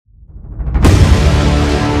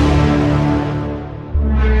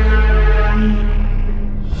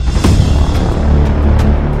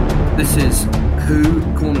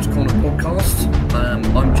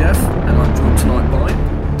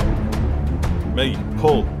Me,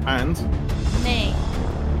 Paul, and Me,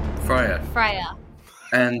 Freya.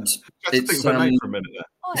 And just think of a name for a minute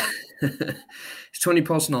there. It's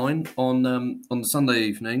 9:20 on Sunday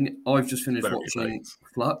evening. I've just finished Very watching late.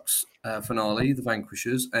 Flux finale, The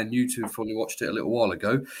Vanquishers, and you two probably watched it a little while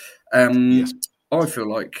ago. Yes. I feel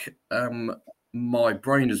like my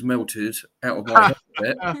brain has melted out of my head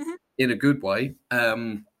a bit in a good way.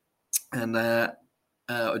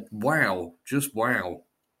 Wow, just wow.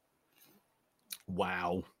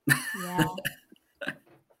 Wow. yeah.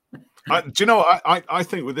 Do you know what? I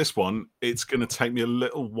think with this one, it's going to take me a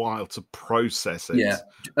little while to process it. Yeah,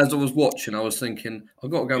 as I was watching, I was thinking,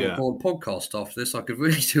 I've got to go and record a podcast after this. I could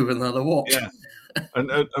really do another watch. Yeah. And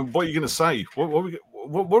what are you going to say? What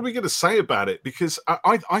are we going to say about it? Because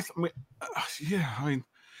I mean,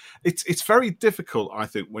 it's very difficult, I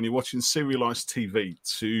think, when you're watching serialized TV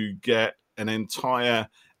to get an entire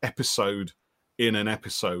episode in an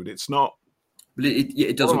episode. It's not. But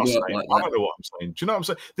it doesn't work like that. I don't know what I'm saying. Do you know what I'm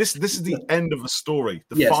saying? This is the end of the story,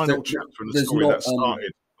 the final chapter in the story that started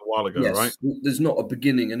a while ago, right? There's not a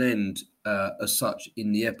beginning and end as such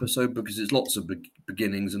in the episode because there's lots of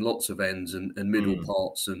beginnings and lots of ends and middle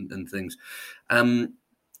parts and things. I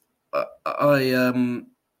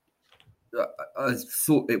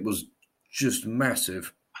thought it was just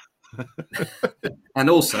massive. And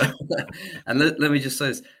also, and let me just say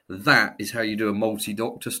this, that is how you do a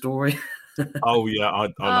multi-doctor story. Oh yeah, I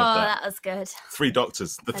love that. That was good. 3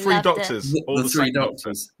 doctors, the 3 doctors, all the 3 same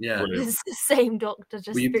doctors. Yeah, brilliant. It's the same doctor.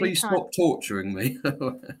 Just will you 3 please times. stop torturing me?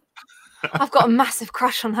 I've got a massive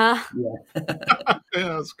crush on her. Yeah,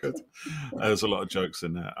 that's good. There's a lot of jokes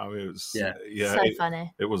in there. I mean, it was so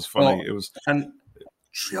funny. It was funny. It was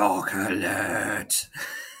chocolate.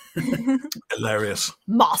 Hilarious.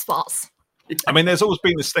 Mars bars. I mean, there's always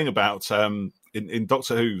been this thing about in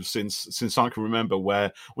Doctor Who since I can remember,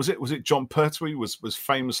 where was it John Pertwee was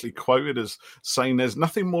famously quoted as saying, "There's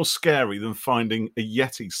nothing more scary than finding a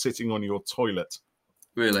Yeti sitting on your toilet."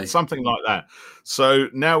 Really, something like that. So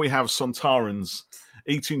now we have Sontarans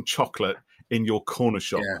eating chocolate in your corner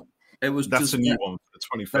shop. Yeah, that's a new one for the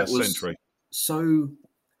 21st century. So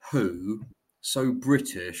Who, so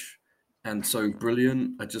British, and so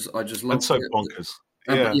brilliant. I just love and so it. Bonkers.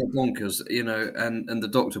 Yeah, bonkers, and the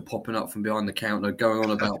doctor popping up from behind the counter, going on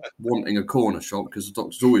about wanting a corner shop because the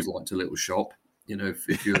doctor's always liked a little shop,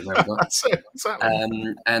 if you remember. That's it, exactly.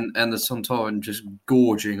 And the Sontaran just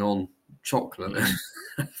gorging on chocolate,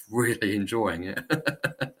 really enjoying it.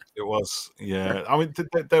 It was, yeah. I mean,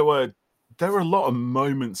 there were a lot of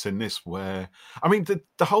moments in this where, I mean,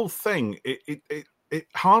 the whole thing, it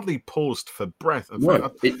hardly paused for breath. I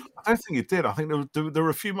don't think it did. I think there were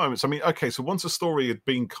a few moments. I mean, okay, so once the story had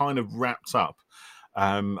been kind of wrapped up,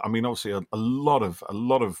 I mean, obviously a lot of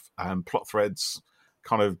plot threads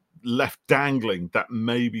kind of left dangling that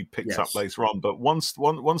maybe picked up later on. But once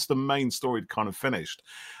the main story had kind of finished,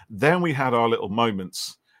 then we had our little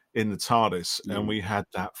moments in the TARDIS, and we had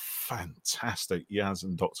that fantastic Yaz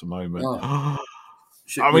and Doctor moment.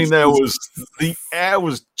 I mean, the air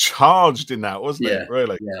was charged in that, wasn't it?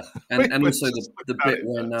 Really, yeah. And also the bit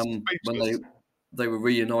when they were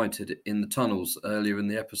reunited in the tunnels earlier in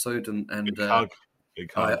the episode, and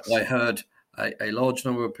Big I heard a large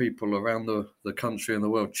number of people around the country and the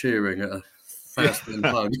world cheering at a fast-being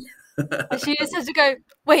hug. She just had to go,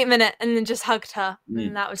 wait a minute, and then just hugged her,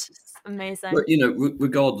 and that was just amazing. But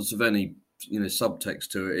regardless of any subtext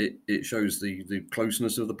to it, it shows the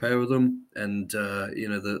closeness of the pair of them, and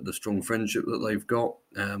the strong friendship that they've got,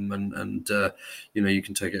 and you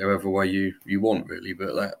can take it however way you want, really.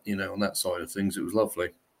 But that on that side of things, it was lovely.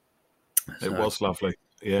 It was lovely.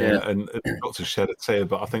 Yeah, and Doctor shed a tear,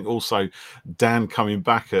 but I think also Dan coming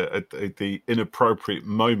back at the inappropriate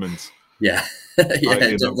moment. Yeah,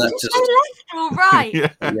 right, right.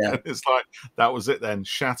 Yeah, it's like that was it then,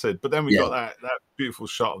 shattered. But then we got that beautiful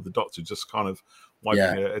shot of the Doctor just kind of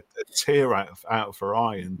wiping a tear out of her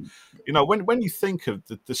eye, and when you think of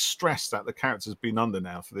the stress that the character's been under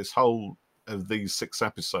now for this whole of these 6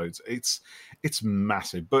 episodes, it's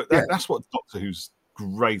massive. But that's what Doctor Who's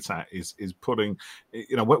great at is putting,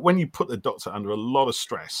 when you put the Doctor under a lot of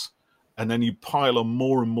stress, and then you pile on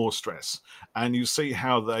more and more stress, and you see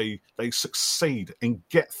how they succeed and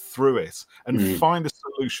get through it and find a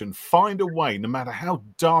solution, find a way, no matter how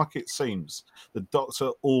dark it seems. The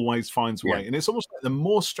Doctor always finds a way, and it's almost like the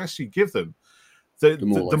more stress you give them,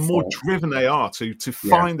 the more driven they are to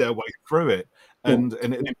find their way through it and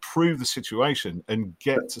improve the situation and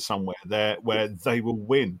get to somewhere there where they will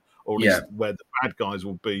win or at least where the bad guys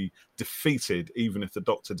will be defeated, even if the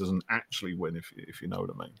Doctor doesn't actually win. If you know what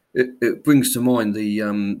I mean. It brings to mind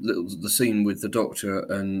the scene with the Doctor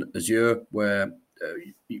and Azure, where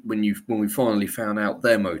when we finally found out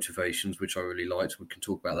their motivations, which I really liked. We can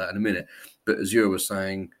talk about that in a minute. But Azure was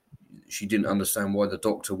saying she didn't understand why the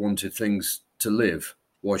Doctor wanted things to live.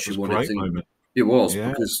 Why she wanted things. Moment. It was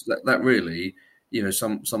because that really,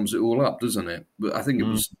 sums it all up, doesn't it? But I think it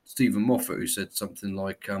was Stephen Moffat who said something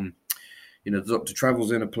like, the Doctor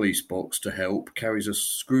travels in a police box to help, carries a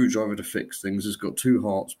screwdriver to fix things, has got two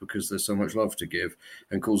hearts because there's so much love to give,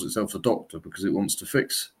 and calls itself the Doctor because it wants to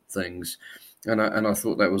fix things. And I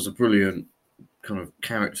thought that was a brilliant kind of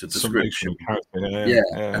character description.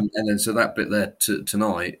 And then so that bit there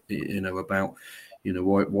tonight, about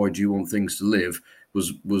why do you want things to live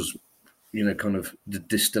was kind of the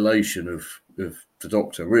distillation of the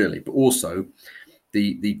Doctor, really, but also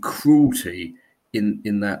the cruelty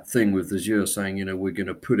in that thing with Azure saying, we're going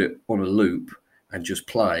to put it on a loop and just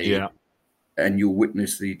play, and you'll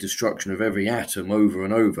witness the destruction of every atom over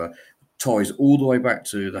and over. Ties all the way back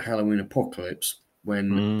to the Halloween apocalypse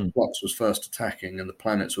when Flux was first attacking and the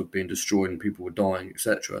planets were being destroyed and people were dying,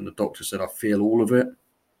 etc. And the Doctor said, "I feel all of it."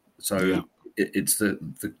 So it's the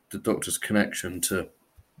Doctor's connection to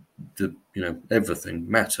the everything,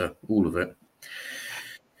 matter, all of it.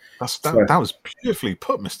 That was beautifully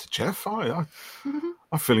put, Mr. Jeff. I'm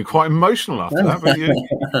feeling quite emotional after that, but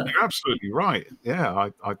you're absolutely right.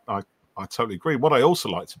 Yeah, I totally agree. What I also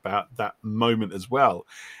liked about that moment as well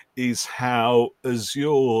is how Azure,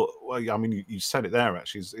 well, I mean, you said it there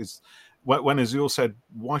actually, is when Azure said,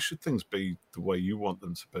 why should things be the way you want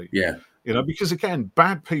them to be? Yeah. Because again,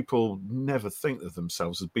 bad people never think of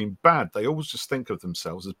themselves as being bad. They always just think of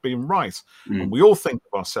themselves as being right. And we all think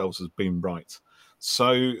of ourselves as being right.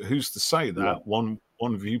 So who's to say that one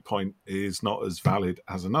viewpoint is not as valid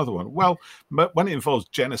as another one? Well, when it involves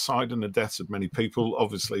genocide and the deaths of many people,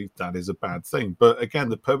 obviously that is a bad thing. But again,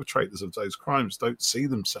 the perpetrators of those crimes don't see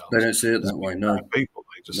themselves. They don't see it that way, no. People,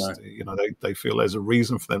 they just, they feel there's a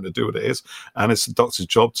reason for them to do what it is, and it's the Doctor's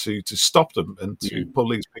job to stop them and to pull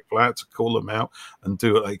these people out, to call them out, and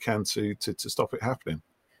do what they can to stop it happening.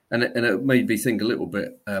 And it made me think a little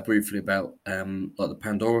bit briefly about like the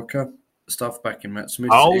Pandorica stuff back in Matt Smith.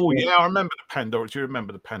 Oh, yeah, I remember the Pandorica. Do you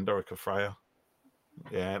remember the Pandorica Freya?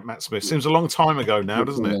 Yeah, Matt Smith. Seems a long time ago now,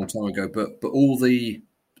 doesn't it? A long time ago, but all the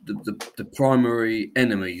primary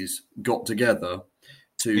enemies got together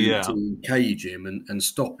to cage him and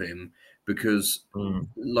stop him because,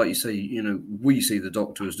 like you say, we see the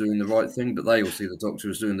Doctor as doing the right thing, but they all see the Doctor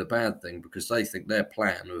as doing the bad thing because they think their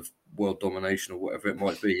plan of world domination or whatever it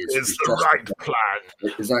might be is the right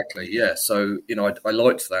plan. Exactly, yeah. So, I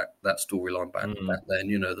liked that storyline back then,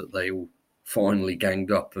 that they all finally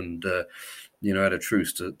ganged up and, had a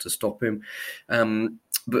truce to stop him.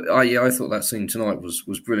 But I thought that scene tonight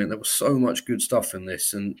was brilliant. There was so much good stuff in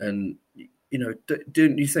this. And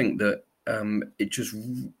didn't you think that it just,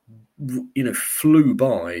 flew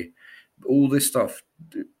by, all this stuff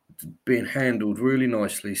being handled really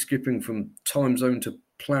nicely, skipping from time zone to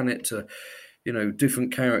planet to,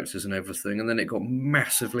 different characters and everything. And then it got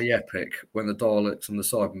massively epic when the Daleks and the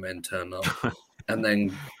Cybermen turned up and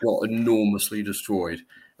then got enormously destroyed.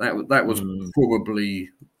 That was probably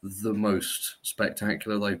the most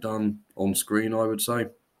spectacular they've done on screen, I would say.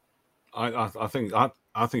 I think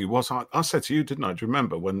it was. I said to you, didn't I? Do you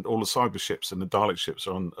remember when all the cyber ships and the Dalek ships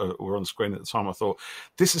were on screen at the time? I thought,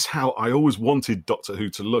 this is how I always wanted Doctor Who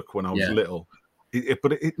to look when I was little.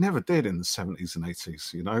 But it never did in the 70s and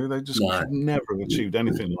 80s. They just could never have achieved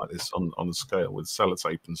anything like this on the scale with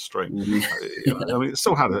sellotape and string. I mean, it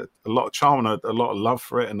still had a lot of charm and a lot of love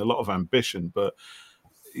for it and a lot of ambition. But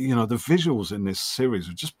the visuals in this series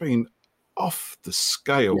have just been off the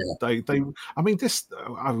scale. I mean, this,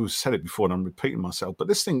 I've said it before and I'm repeating myself, but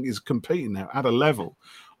this thing is competing now at a level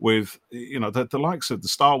with the likes of the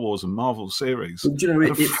Star Wars and Marvel series. But,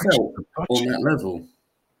 it felt on that level.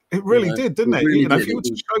 It really did, didn't it? Really if you were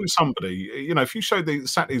to show somebody, if you showed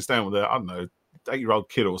sat these down with I don't know, 8-year-old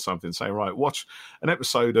kid or something, say, right, watch an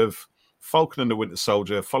episode of Falcon and the Winter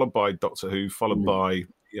Soldier, followed by Doctor Who, followed by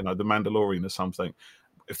The Mandalorian or something.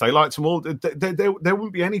 If they liked them all, there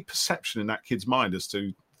wouldn't be any perception in that kid's mind as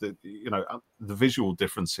to the visual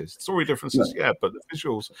differences, story differences, but the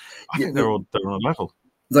visuals, I think they're on level.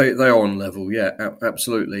 They are on level, yeah,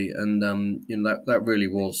 absolutely, and that really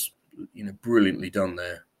was brilliantly done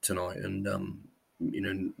there tonight, and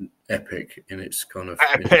epic in its kind of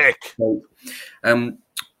epic.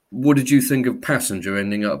 What did you think of Passenger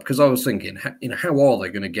ending up? Because I was thinking, how are they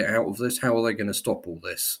going to get out of this? How are they going to stop all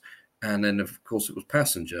this? And then, of course, it was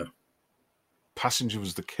Passenger. Passenger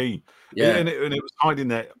was the key, Yeah, and it was hiding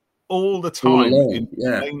there all the all time along. in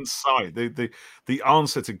Yeah, plain sight. The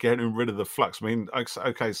answer to getting rid of the flux. I mean,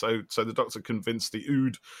 okay, so the Doctor convinced the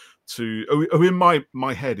Ood to. In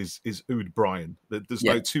my head is Ood Brian. There's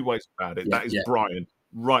yeah, no two ways about it. yeah, That is yeah,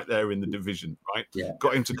 right there in the division, right? yeah.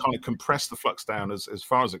 Got him to kind of compress the flux down as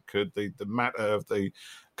far as it could. The matter of the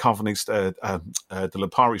Carvanist, the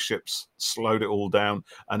Lipari ships slowed it all down,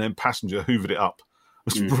 and then Passenger hoovered it up.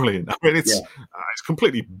 It was brilliant. I mean, it's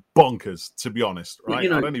completely bonkers, to be honest, right?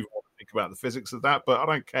 Well, I don't even want to think about the physics of that, but I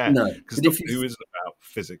don't care no, because Doctor Who isn't about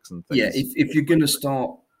physics and things. Yeah, if you're going to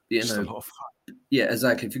start, Just a lot of fun. Yeah,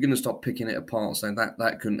 exactly. If you're going to start picking it apart, saying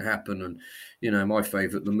that couldn't happen, and my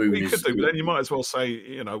favourite, the moon You is. could do, but then you might as well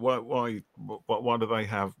say, why do they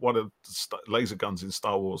have? Why do laser guns in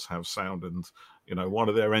Star Wars have sound, and why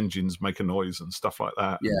do their engines make a noise and stuff like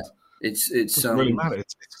that? Yeah, and it doesn't really matter.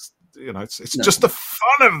 It's just the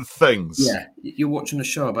fun of things. Yeah, you're watching a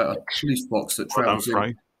show about a police box that travels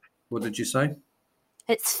in. What did you say?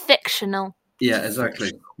 It's fictional. Yeah,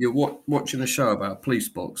 exactly. You're watching a show about a police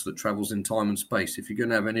box that travels in time and space. If you're going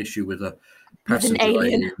to have an issue with a passenger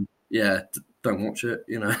alien, don't watch it.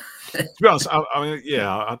 To be honest,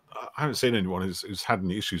 I haven't seen anyone who's had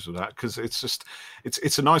any issues with that, because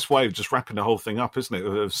it's a nice way of just wrapping the whole thing up, isn't it?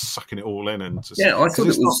 Of sucking it all in, and I thought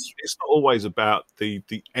it's not always about the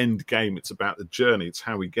end game. It's about the journey. It's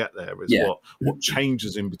how we get there. It's what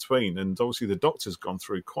changes in between. And obviously, the Doctor's gone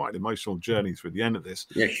through quite an emotional journey through the end of this.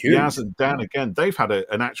 Yeah, huge. Yaz and Dan again, they've had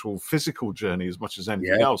an actual physical journey as much as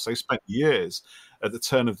anything else. They spent years at the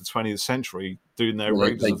turn of the 20th century doing their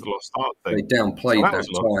Raiders of the Lost Ark thing. They downplayed that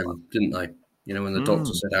time, didn't they? When the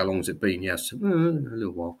Doctor said, "How long's it been?" Yes, a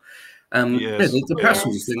little while. The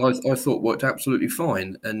passenger thing I thought worked absolutely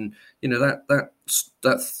fine, and that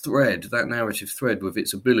thread, that narrative thread with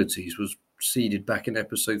its abilities, was seeded back in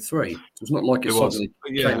episode 3. It's not like it suddenly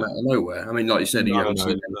came out of nowhere. I mean, like you said, you haven't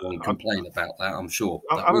seen anyone complain about that. I'm sure.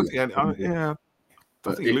 I don't think.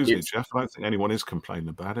 I think you're losing it, Jeff. I don't think anyone is complaining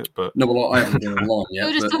about it. But no, well, I haven't been online yet.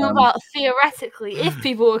 We're just talking about theoretically, if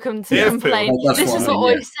people were coming to complain, this is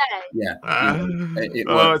what we say. Yeah.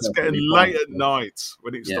 It's getting late at night. We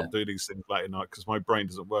need to stop doing these things late at night, because my brain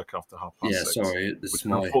doesn't work after 6:30. Yeah, sorry. This is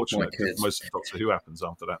unfortunate, because most of Doctor Who happens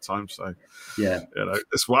after that time. So,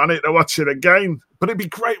 this one, I need to watch it again. But it'd be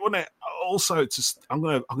great, wouldn't it? Also, I'm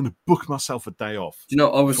gonna book myself a day off. Do you know,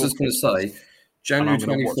 I was just going to say, January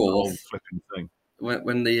 24th.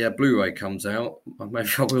 When the Blu-ray comes out, maybe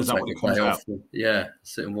I will take a day off.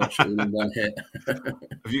 Sit and watch it all in one hit.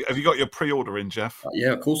 Have you got your pre-order in, Jeff?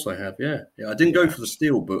 Yeah, of course I have. Yeah. I didn't go for the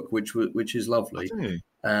Steelbook, which is lovely.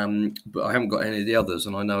 But I haven't got any of the others,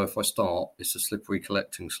 and I know if I start, it's a slippery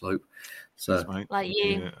collecting slope. So, like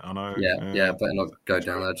you, I know. Yeah, better not go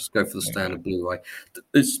down there. Just go for the standard Blu-ray.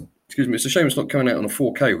 It's a shame it's not coming out on a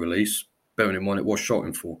 4K release. Bearing in mind it was shot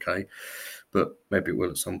in 4K. But maybe it will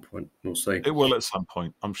at some point. We'll see. It will at some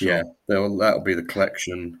point, I'm sure. Yeah, that'll be the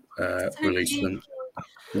collection release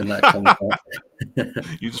when that comes out.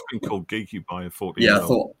 You've just been called geeky by a 14-year-old. Yeah,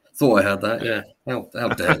 I thought I had that. Yeah, how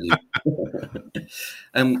dare you?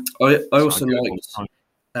 I also liked.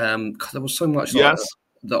 There was so much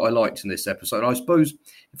that I liked in this episode. I suppose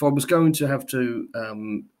if I was going to have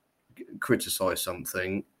to criticise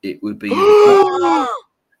something, it would be.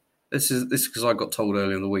 This is because I got told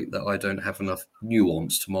earlier in the week that I don't have enough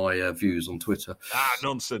nuance to my views on Twitter.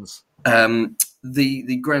 Nonsense.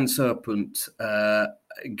 The Grand Serpent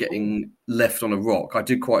getting left on a rock, I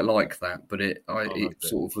did quite like that, but it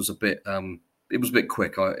sort of was a bit. It was a bit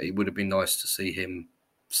quick. It would have been nice to see him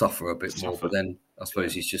suffer a bit more, but then I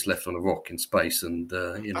suppose he's just left on a rock in space, and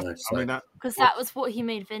because that was what he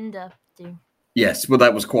made Vinda do. Yes, well,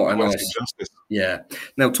 that was quite a nice. Yeah.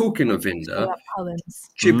 Now, talking of Vinda,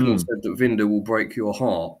 Chibnall said that Vinda will break your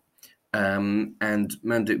heart. And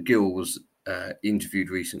Mandip Gill was interviewed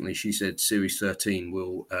recently. She said Series 13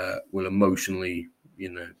 will emotionally,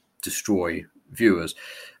 destroy viewers.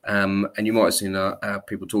 And you might have seen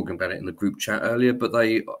people talking about it in the group chat earlier, but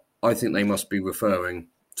I think they must be referring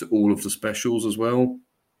to all of the specials as well,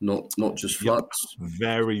 not just Flux.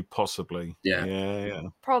 Very possibly. Yeah.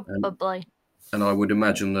 Probably. And I would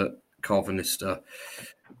imagine that Carvanista,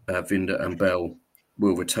 Vinda and Bell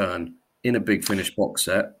will return in a Big Finish box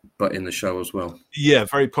set, but in the show as well. Yeah,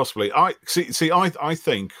 very possibly. I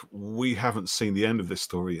think we haven't seen the end of this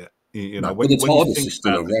story yet. The TARDIS is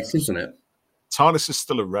still a wreck, isn't it? TARDIS is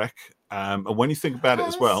still a wreck. And when you think about it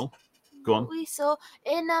as well, go on. We saw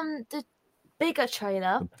in the bigger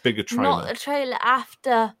trailer. Not the trailer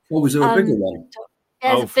after. What was there a bigger one?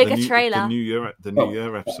 There's a bigger trailer. The New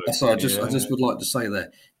Year episode. So I just would like to say there,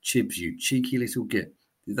 Chibs, you cheeky little git.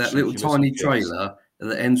 that little tiny trailer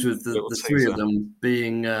that ends with the three of them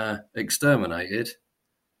being exterminated.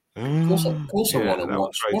 Of course, I want to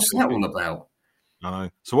watch. What's that one about? I know.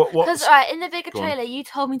 So what? Because in the bigger trailer, you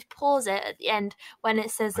told me to pause it at the end when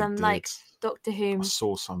it says like Doctor Who. I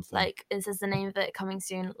saw something. Like it says the name of it coming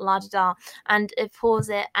soon, la da da, and it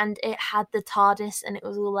paused it, and it had the TARDIS, and it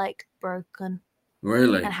was all like broken.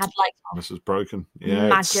 Really? And had like this is broken. Yeah,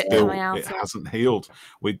 magic coming out. It hasn't healed.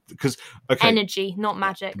 Because energy, not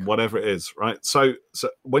magic. Whatever it is, right? So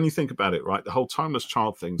when you think about it, right, the whole timeless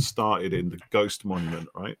child thing started in the Ghost Monument,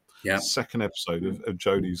 right? Yeah. Second episode of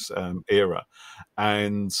Jodie's era,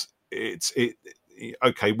 and it's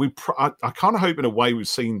okay. I kind of hope in a way we've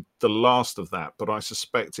seen the last of that, but I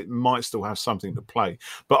suspect it might still have something to play.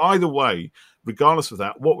 But either way, regardless of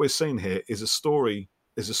that, what we're seeing here is a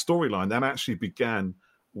storyline that actually began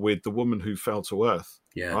with the woman who fell to Earth.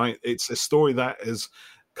 Yeah. Right. It's a story that has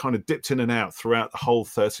kind of dipped in and out throughout the whole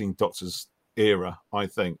 13 Doctors era, I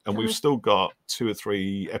think, and we've still got 2 or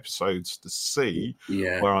 3 episodes to see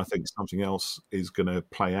where I think something else is going to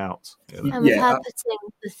play out. You know? And with her putting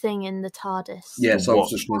the thing in the TARDIS. Yes, I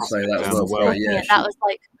was just going to say that as well. Yeah, that was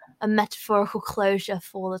like a metaphorical closure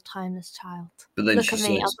for the timeless child. But then look at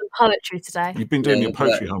me, I've done poetry today. You've been doing your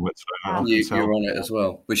poetry homework today. You're on it as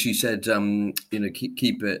well. But she said,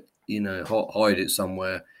 keep it, hide it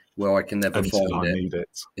somewhere where I can never find it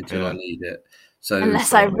until I need it. So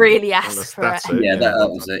unless I really ask for it. Yeah, that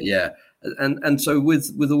was it. Yeah, and so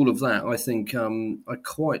with all of that, I think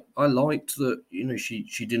I liked that.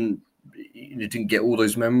 She didn't get all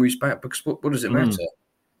those memories back, because what does it matter?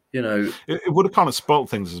 It would have kind of spoiled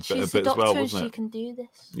things a bit as well, wasn't it? She can do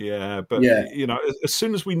this. Yeah, but as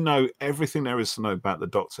soon as we know everything there is to know about the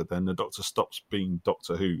Doctor, then the Doctor stops being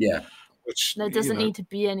Doctor Who. Yeah. Which, there doesn't need to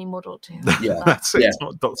be any more Doctor Who. Yeah, that's it. It's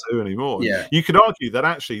not Doctor Who anymore. Yeah. You could argue that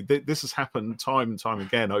actually this has happened time and time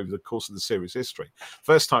again over the course of the series history.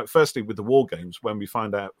 Firstly, with the War Games, when we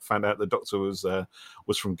found out the Doctor was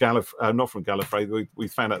from Gallifrey, not from Gallifrey. We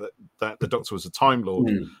found out that the Doctor was a Time Lord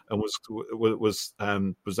and was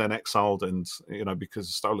then exiled, and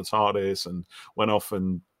because stole the TARDIS and went off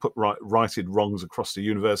and righted wrongs across the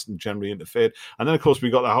universe and generally interfered. And then, of course, we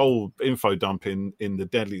got the whole info dump in The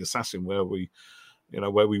Deadly Assassin, where we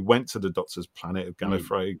went to the Doctor's planet of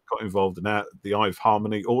Gallifrey, got involved in that, the Eye of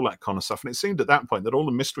Harmony, all that kind of stuff. And it seemed at that point that all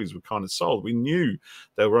the mysteries were kind of solved. We knew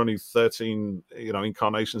there were only 13,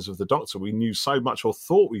 incarnations of the Doctor. We knew so much, or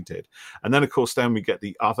thought we did. And then, of course, we get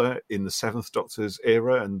the other in the 7th Doctor's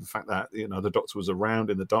era, and the fact that, the Doctor was around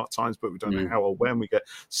in the dark times, but we don't know how or when. We get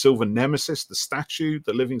Silver Nemesis, the statue,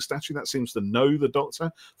 the living statue that seems to know the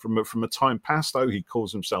Doctor from a time past. Oh, he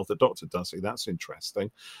calls himself the Doctor, does he? That's interesting.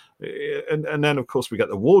 And then, of course, we get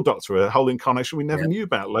the War Doctor, a whole incarnation we never knew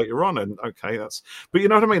about later on. And but you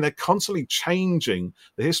know what I mean? They're constantly changing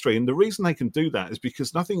the history. And the reason they can do that is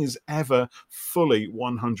because nothing is ever fully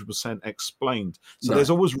 100% explained. So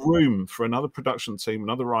there's always room for another production team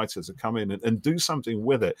and other writers to come in and do something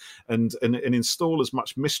with it and install as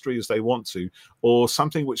much mystery as they want to, or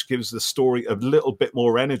something which gives the story a little bit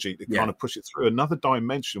more energy to kind of push it through another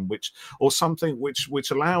dimension, or something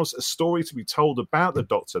which allows a story to be told about the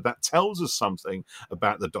Doctor that tells us something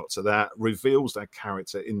about the Doctor, that reveals their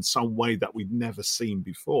character in some way that we've never seen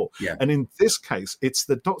before. Yeah. And in this case, it's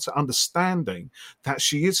the Doctor understanding that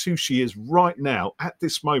she is who she is right now at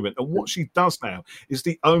this moment, and what she does now is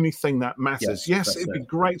the only thing that matters. Yes, it'd be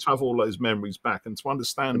great to have all those memories back and to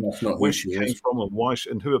understand where she came from and why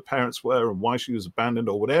and who her parents were and why she was abandoned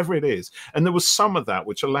or whatever it is. And there was some of that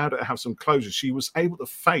which allowed her to have some closure. She was able to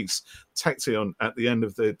face Tecteon at the end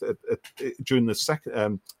of during the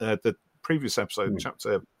second the previous episode,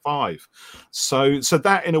 chapter 5. So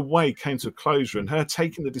that in a way came to a closure, and her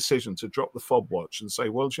taking the decision to drop the fob watch and say,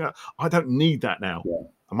 well, I don't need that now. Yeah.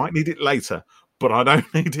 I might need it later, but I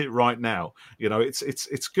don't need it right now.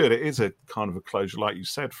 It's good. It is a kind of a closure, like you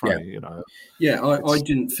said, Freddie. I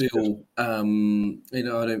didn't feel I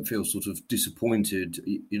don't feel sort of disappointed.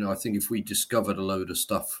 I think if we discovered a load of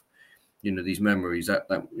stuff, these memories, that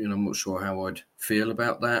I'm not sure how I'd feel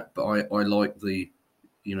about that, but I like the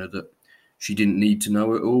that she didn't need to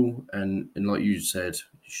know it all, and like you said,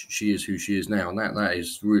 she is who she is now, and that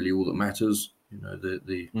is really all that matters.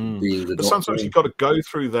 Being the Doctor. Sometimes you've got to go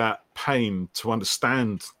through that pain to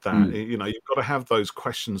understand that. You've got to have those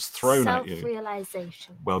questions thrown at you.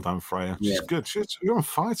 Self-realization. Well done, Freya. She's good. You're on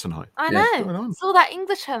fire tonight. I know. It's all that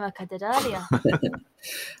English homework I did earlier.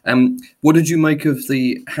 What did you make of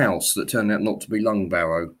the house that turned out not to be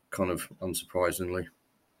Lungbarrow? Kind of unsurprisingly.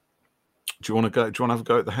 Do you want to go? Do you want to have a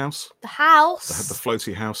go at the house? The house. The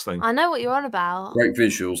floaty house thing. I know what you're on about. Great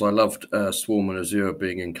visuals. I loved Swarm and Azure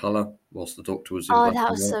being in colour whilst the Doctor was in black that and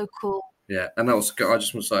was white. so cool. Yeah, and that was. I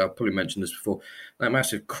just want to say, I probably mentioned this before. That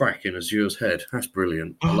massive crack in Azure's head. That's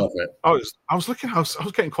brilliant. I love it. I was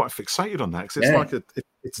getting quite fixated on that because it's like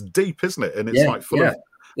it's deep, isn't it? And it's like full of.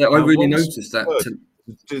 Yeah, I really noticed that.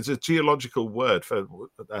 It's a geological word for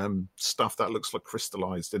stuff that looks like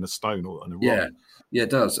crystallized in a stone or in a rock. Yeah, it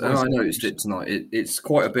does. And I noticed it tonight. It's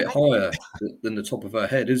quite a bit higher than the top of her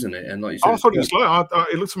head, isn't it? And like you said, I thought it was like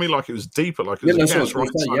it looked to me like it was deeper, like it was a gas right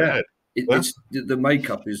inside her head. It's the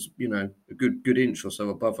makeup is a good inch or so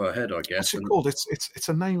above her head, I guess. What's it called? It's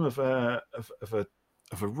a name of a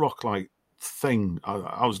rock like thing.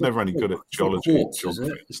 I was never any good at geology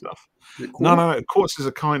stuff. No. Quartz is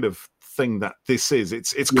a kind of thing that this is.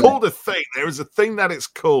 It's called a thing. There is a thing that it's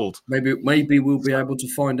called. Maybe we'll be able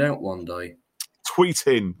to find out one day. Tweet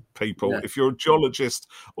in, people. If you're a geologist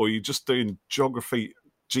or you're just doing geography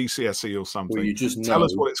GCSE or something, well, you just tell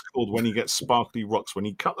us what it's called when you get sparkly rocks, when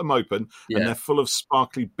you cut them open and they're full of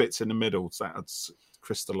sparkly bits in the middle that's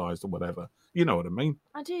crystallized or whatever. You know what I mean?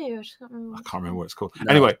 I do. I can't remember what it's called.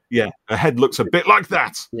 No. Anyway, her head looks a bit like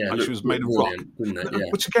that. Yeah, like she was made of rock.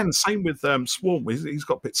 Which again, same with Swarm. He's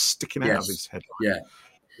got bits sticking out of his head.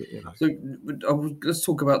 You know. So let's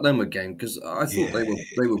talk about them again, because I thought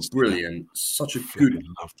they were brilliant. Such a good,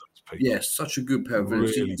 such a good pair of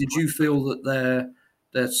villains. Really did you feel that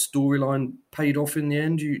their storyline paid off in the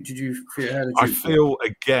end? Did you feel? I feel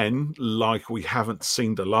again like we haven't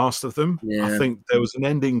seen the last of them. Yeah. I think there was an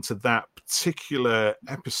ending to that particular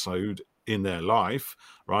episode in their life,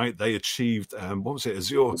 right? They achieved what was it?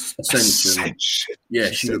 Azure Ascension.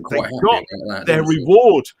 Yeah, she looked quite happy about that. Their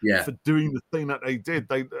reward for doing the thing that they did.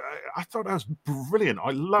 I thought that was brilliant.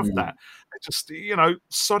 I loved that. It just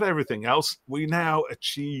sod everything else. We now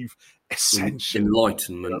achieve ascension,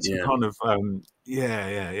 enlightenment. That's kind of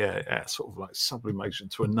sort of like sublimation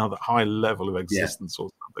to another high level of existence or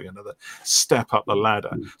something, another step up the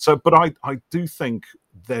ladder. So, but I do think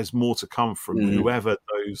there's more to come from whoever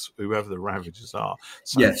the Ravagers are.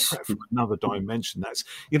 So from another dimension. That's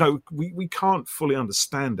we can't fully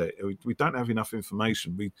understand it. We don't have enough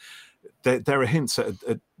information. There are hints at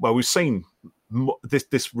well, we've seen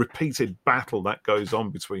this repeated battle that goes on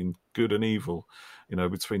between good and evil,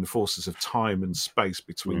 between the forces of time and space,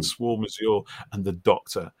 between Swarm Azure and the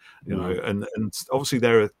Doctor, and obviously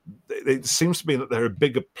it seems to be that there are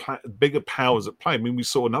bigger powers at play. I mean, we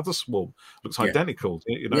saw another Swarm, looks identical,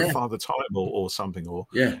 Father Time or something, or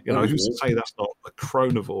who's to say that's not a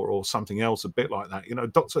chronivore or something else a bit like that.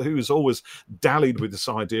 Doctor Who has always dallied with this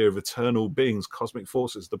idea of eternal beings, cosmic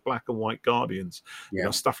forces, the black and white guardians,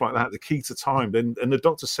 stuff like that, the key to time. And the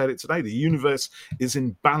Doctor said it today, the universe is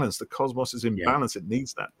in balance, the cosmos is in balance, it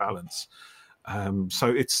needs that balance.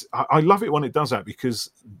 So I love it when it does that,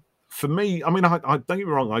 because for me, I mean, I don't get me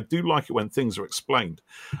wrong, I do like it when things are explained,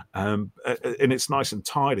 and it's nice and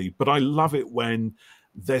tidy, but I love it when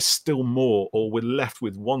there's still more, or we're left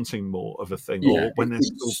with wanting more of a thing, or when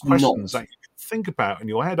there's still questions that you can think about in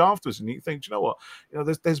your head afterwards, and you think, you know what,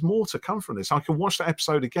 there's more to come from this. I can watch that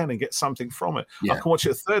episode again and get something from it. I can watch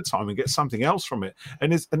it a third time and get something else from it.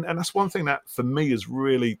 And that's one thing that for me has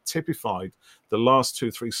really typified the last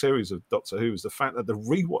 2-3 series of Doctor Who, is the fact that the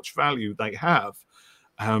rewatch value they have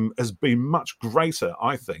has been much greater,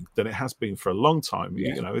 I think, than it has been for a long time.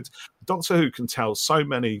 It's Doctor Who can tell so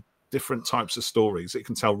many different types of stories. It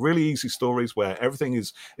can tell really easy stories where everything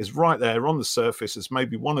is right there on the surface. There's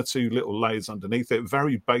maybe one or two little layers underneath it,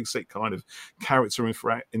 very basic kind of character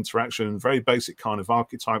interaction, very basic kind of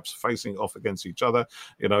archetypes facing off against each other.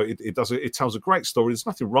 It tells a great story. There's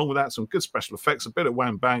nothing wrong with that. Some good special effects, a bit of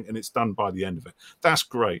wham bang, and it's done by the end of it. That's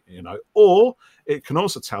great, Or it can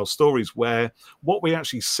also tell stories where what we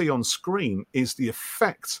actually see on screen is the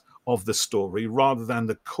effect of the story rather than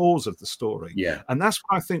the cause of the story. And that's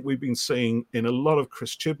what I think we've been seeing in a lot of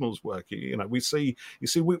Chris Chibnall's work. We see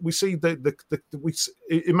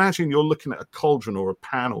imagine you're looking at a cauldron or a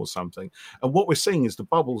pan or something, and what we're seeing is the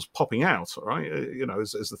bubbles popping out, right?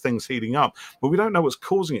 As the thing's heating up, but we don't know what's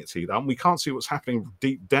causing it to heat up, and we can't see what's happening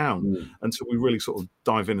deep down until we really sort of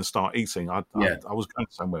dive in and start eating. I was going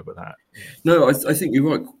somewhere with that. No, I think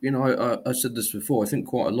you're right. I said this before. I think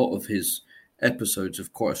quite a lot of his episodes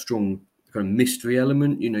have quite a strong kind of mystery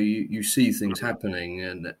element. You see things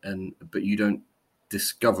happening, but you don't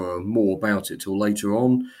discover more about it till later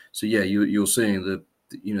on. So you're seeing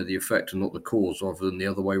the effect and not the cause, rather than the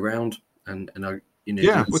other way around. And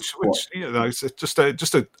which it's just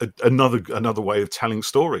another way of telling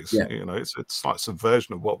stories. It's like some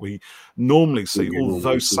version of what we normally see.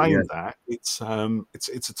 Although saying that, it's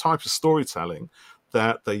a type of storytelling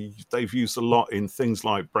that they've used a lot in things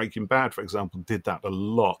like Breaking Bad, for example, did that a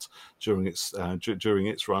lot during its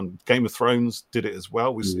run. Game of Thrones did it as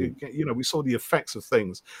well. We saw the effects of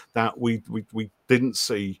things that we didn't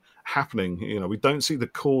see happening. We don't see the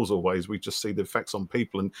cause always. We just see the effects on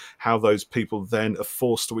people and how those people then are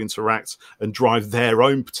forced to interact and drive their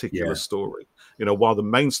own particular story. While the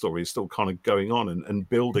main story is still kind of going on and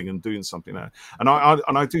building and doing something there. And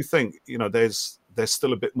I do think there's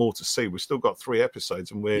still a bit more to see. We've still got 3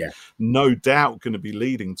 episodes, and we're no doubt going to be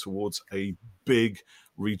leading towards a big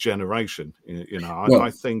regeneration.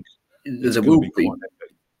 I think there will be.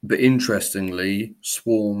 But interestingly,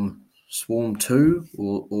 Swarm 2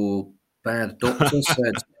 or Bad Doctor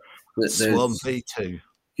said that Swarm V2.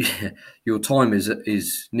 Yeah, your time is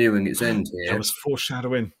nearing its end here. There was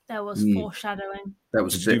foreshadowing. There was foreshadowing. That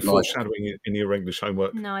was Did you do foreshadowing in your English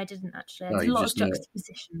homework? No, I didn't actually. I did a lot of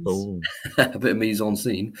juxtapositions. A bit of mise en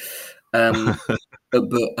scene. But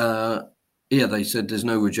they said there's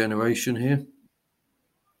no regeneration here.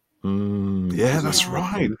 That's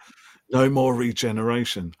right. No more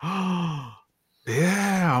regeneration.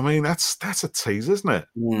 Yeah, I mean that's a tease, isn't it?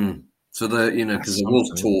 So because there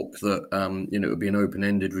was talk that it would be an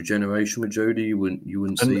open-ended regeneration with Jodie. You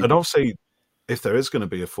wouldn't see. And obviously, if there is going to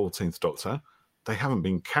be a 14th Doctor, they haven't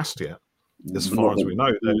been cast yet, as far as we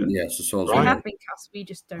know. Yes, as far as they have been cast. We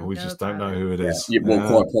just don't. We just don't know who it is.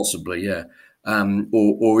 Quite possibly, yeah.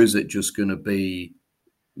 Or is it just going to be?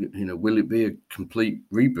 Will it be a complete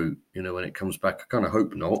reboot? When it comes back, I kind of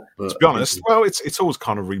hope not. But to be honest, it's always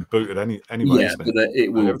kind of rebooted anyway. Yeah, but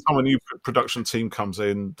it will. Every time a new production team comes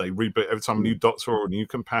in, they reboot. Every time a new Doctor or a new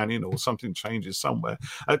companion or something changes somewhere,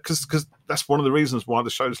 because that's one of the reasons why the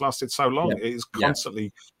show's lasted so long. It is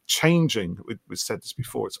constantly changing. We've said this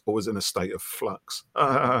before. It's always in a state of flux.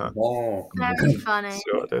 Very funny.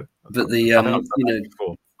 But the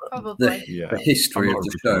history of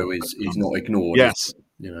the show is not ignored. Yes.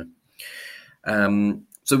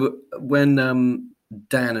 So when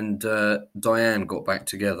Dan and Diane got back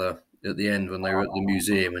together at the end when they were at the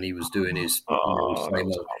museum and he was doing his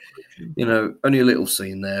only a little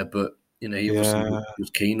scene there, but he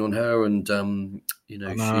was keen on her, and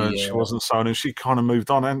she wasn't so, and she kind of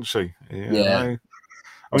moved on, hadn't she? I mean,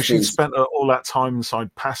 she'd spent all that time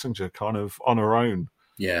inside Passenger, kind of on her own.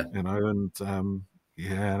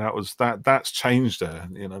 That's changed her.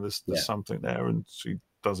 There's something there, and she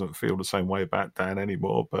doesn't feel the same way about Dan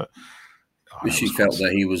anymore. But she felt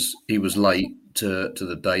that he was late to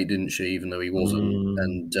the date, didn't she? Even though he wasn't.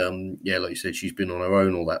 And like you said, she's been on her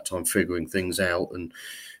own all that time, figuring things out, and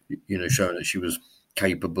showing that she was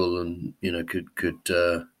capable, and could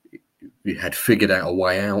had figured out a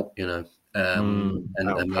way out. And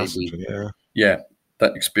maybe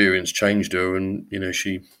that experience changed her, and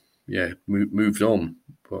she moved on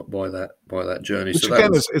by that journey. Which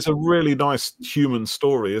again is a really nice human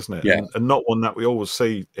story, isn't it? Yeah. And not one that we always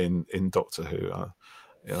see in Doctor Who.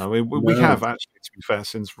 We have actually, to be fair,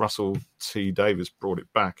 since Russell T Davies brought it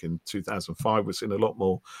back in 2005, we've seen a lot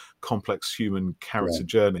more complex human character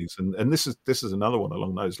journeys, and this is another one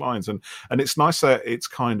along those lines. And it's nice that it's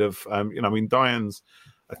kind of Diane's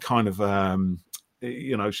a kind of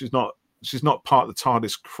she's not part of the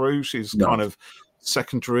TARDIS crew. She's kind of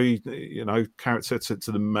secondary, character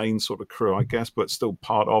to the main sort of crew, I guess, but still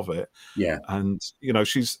part of it. Yeah. And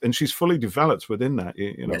she's fully developed within that.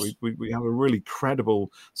 We have a really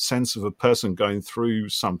credible sense of a person going through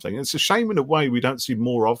something. It's a shame in a way we don't see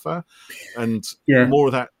more of her, and more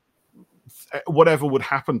of that. Whatever would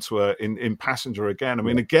happen to her in Passenger again. I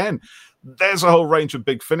mean, again, there's a whole range of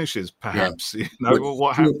big finishes, perhaps.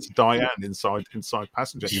 What happened to Diane inside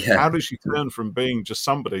Passenger? How does she turn from being just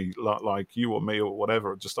somebody like you or me or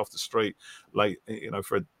whatever, just off the street, late,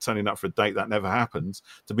 for turning up for a date that never happens,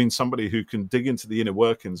 to being somebody who can dig into the inner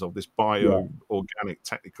workings of this bio-organic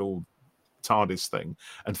technical TARDIS thing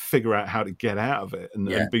and figure out how to get out of it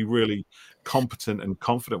and be really competent and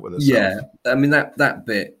confident with herself. Yeah, I mean that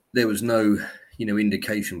bit. There was no,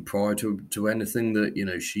 indication prior to anything that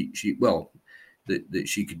that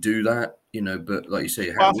she could do that, But like you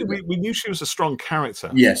say, I think we knew she was a strong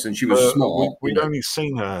character. Yes, and she was smart. We'd only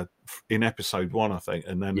seen her in episode 1, I think,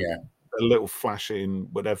 and then a little flash in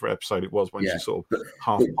whatever episode it was when she sort of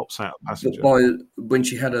half pops out of Passenger. But when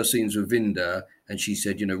she had her scenes with Vinda, and she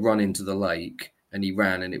said, run into the lake, and he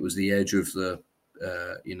ran, and it was the edge of the.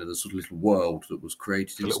 The sort of little world that was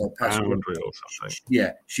created inside Passenger. Boundary or something.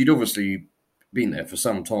 Yeah, she'd obviously been there for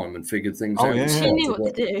some time and figured things out. Yeah. She knew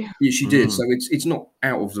what to do. Yeah, she did. So it's not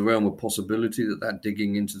out of the realm of possibility that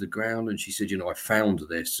digging into the ground. And she said, I found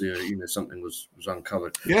this. Something was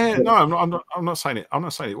uncovered. Yeah, but, no, I'm not saying it. I'm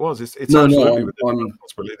not saying it was. It's no, absolutely I'm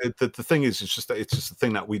possibility. The thing is, it's just the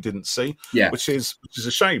thing that we didn't see. Yeah, which is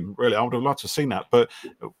a shame. Really, I would have loved to have seen that, but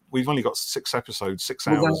we've only got 6 episodes, 6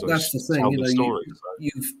 hours. That's the thing. Story,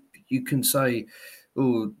 you can say,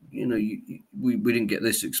 oh, we didn't get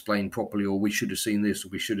this explained properly, or we should have seen this, or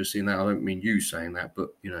we should have seen that. I don't mean you saying that, but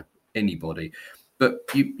anybody. But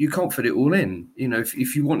you can't fit it all in.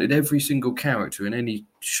 If you wanted every single character in any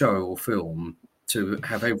show or film to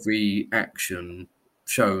have every action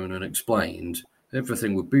shown and explained,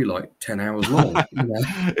 everything would be like 10 hours long.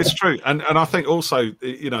 It's true, and I think also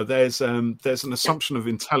there's an assumption of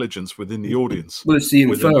intelligence within the audience. Well, it's the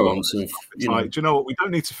inference of like, do you know what? We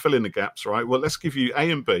don't need to fill in the gaps, right? Well, let's give you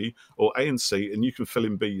A and B or A and C, and you can fill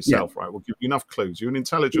in B yourself, right? We'll give you enough clues. You're an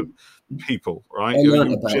intelligent people, right? I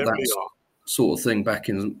learned about generally that are. Sort of thing back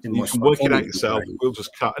in you my can work it out yourself. We'll just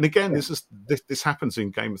cut. And again, this happens in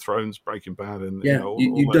Game of Thrones, Breaking Bad, and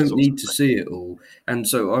you don't need to see it all. And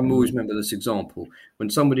so I'm always remember this example: when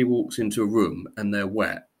somebody walks into a room and they're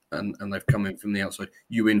wet and they've come in from the outside,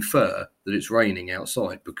 you infer that it's raining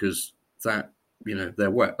outside because that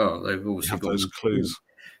they're wet. Oh, they've obviously got those clues.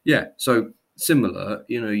 Yeah. So similar,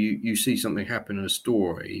 you see something happen in a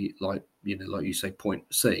story, like you say, point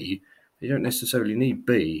C. You don't necessarily need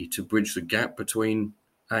B to bridge the gap between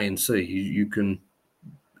A and C. You can,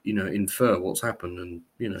 infer what's happened and,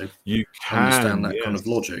 you can understand that kind of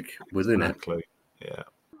logic within it. Yeah.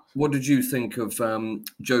 What did you think of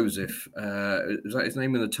Joseph? Is that his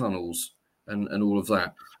name in the tunnels and all of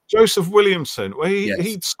that? Joseph Williamson. Well,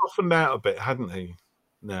 he'd softened out a bit, hadn't he?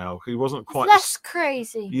 Now he wasn't quite less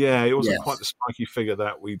crazy. Yeah, he wasn't quite the spiky figure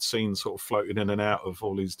that we'd seen sort of floating in and out of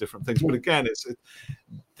all these different things. But again,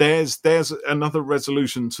 there's another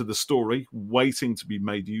resolution to the story waiting to be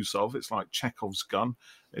made use of. It's like Chekhov's gun.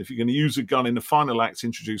 If you're going to use a gun in the final act,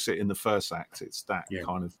 introduce it in the first act. It's that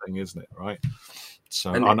kind of thing, isn't it? Right.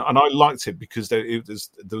 So and I liked it because there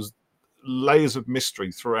was layers of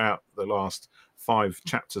mystery throughout the last 5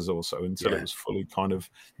 chapters or so until it was fully kind of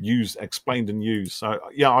explained and used. So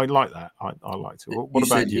I like that. I liked it. What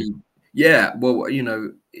about you? Yeah, well,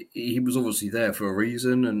 he was obviously there for a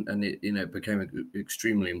reason, and it became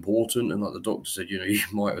extremely important. And like the Doctor said, he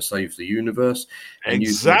might have saved the universe. And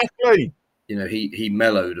exactly. He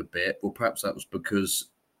mellowed a bit. Well, perhaps that was because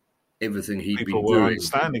everything he'd people been were doing,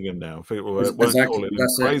 understanding him now. People weren't calling him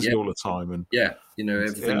crazy all the time, and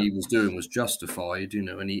everything he was doing was justified.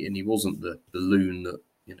 And he wasn't the loon that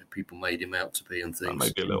people made him out to be and things.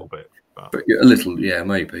 Maybe a little bit, but a little,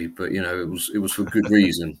 maybe. But it was for good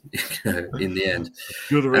reason. In the end,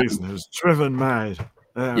 good reason. It was driven mad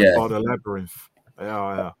by the labyrinth.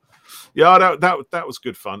 Yeah, that was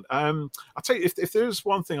good fun. I'll tell you, if there's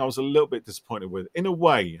one thing I was a little bit disappointed with, in a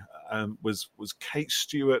way, was Kate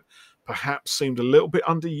Stewart perhaps seemed a little bit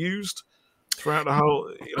underused throughout the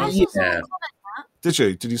whole. Did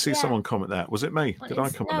you? Did you see someone comment that? Was it me? Did I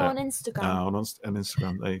comment that? On Instagram. No, on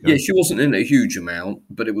Instagram. There you go. Yeah, she wasn't in a huge amount,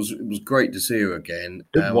 but it was great to see her again.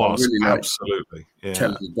 It was, I really absolutely.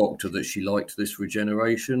 Tell the Doctor that she liked this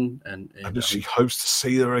regeneration, and she hopes to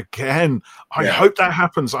see her again. I hope that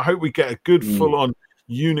happens. I hope we get a good full-on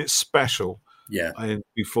unit special. Yeah.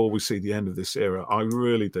 Before we see the end of this era, I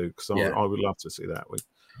really do, because I would love to see that.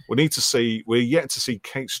 We need to see. We're yet to see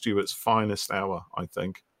Kate Stewart's finest hour, I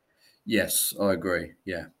think. Yes, I agree.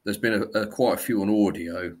 Yeah, there's been quite a few on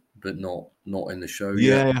audio, but not in the show.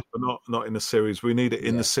 Yeah, but not in the series. We need it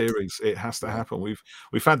in the series. It has to happen.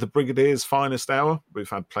 We've had the Brigadier's finest hour. We've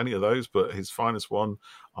had plenty of those, but his finest one,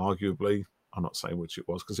 arguably, I'm not saying which it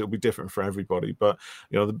was because it'll be different for everybody. But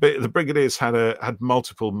the Brigadier's had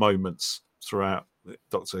multiple moments throughout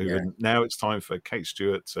Doctor Who, and now it's time for Kate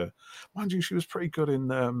Stewart to. Mind you, she was pretty good in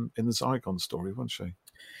the Zygon story, wasn't she?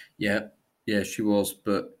 Yeah. Yeah, she was,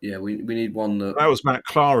 but we need one that was Matt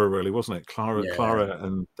Clara, really, wasn't it? Clara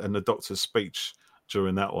and the Doctor's speech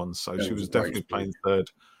during that one. So she was definitely playing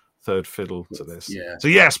third fiddle to this. Yeah. So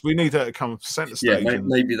yes, we need her to come centre stage. Yeah,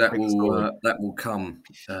 maybe that will come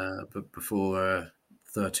before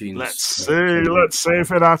 13. Let's see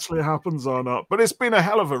if it actually happens or not. But it's been a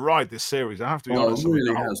hell of a ride, this series. I have to be honest. It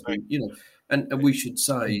really has been. And we should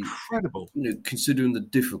say, incredible. Considering the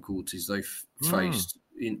difficulties they've faced.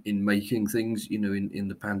 In making things, in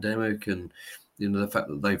the pandemic, and the fact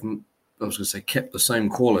that they've, I was going to say, kept the same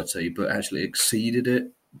quality, but actually exceeded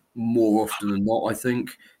it more often than not, I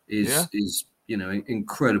think is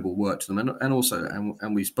incredible work to them, and also,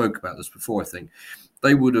 and we spoke about this before. I think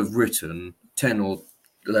they would have written 10 or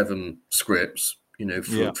 11 scripts,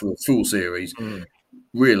 for a full series,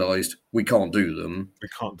 realised we can't do them. We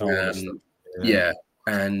can't do all this stuff.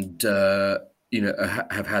 And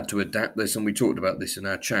have had to adapt this, and we talked about this in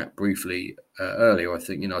our chat briefly earlier. I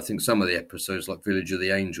think some of the episodes, like Village of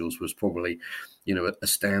the Angels, was probably a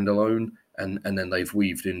standalone, and then they've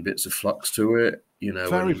weaved in bits of Flux to it.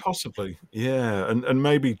 Very possibly, yeah, and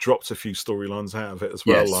maybe dropped a few storylines out of it as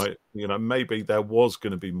well. Yes. Like maybe there was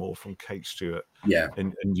going to be more from Kate Stewart,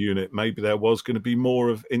 in Unit. Maybe there was going to be more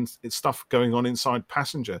of stuff going on inside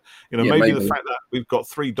Passenger. Maybe the fact that we've got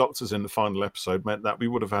 3 doctors in the final episode meant that we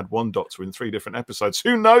would have had 1 doctor in 3 different episodes.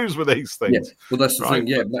 Who knows with these things? Yeah. Well, that's the thing.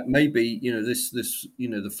 Yeah, maybe this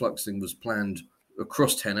the Flux thing was planned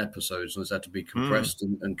across 10 episodes and has had to be compressed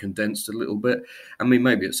and condensed a little bit. I mean,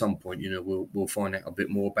 maybe at some point, we'll find out a bit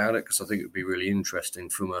more about it, because I think it would be really interesting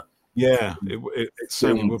from a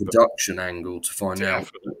film production angle to find out,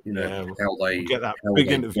 how they get that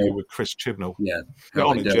big interview with Chris Chibnall. Yeah, get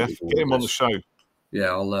on it, Jeff. Get him on the show.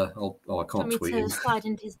 Yeah, I can't tweet him. Slide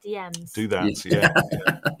into his DMs. Do that, yeah.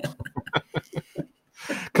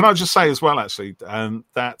 Can I just say as well, actually,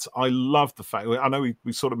 that I love the fact, I know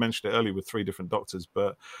we sort of mentioned it earlier with 3 different doctors,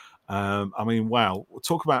 but I mean, wow,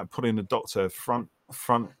 talk about putting a doctor front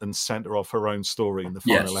and center of her own story in the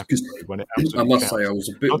final episode. When it I must say, I was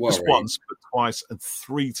a bit not worried. Just once, but twice and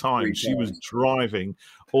 3 times. She was driving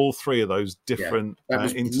all 3 of those different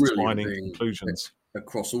intertwining conclusions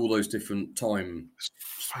across all those different time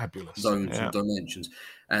fabulous zones and dimensions.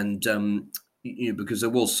 And because there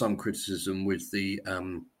was some criticism with the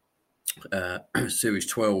series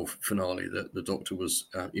 12 finale that the Doctor was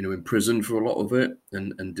imprisoned for a lot of it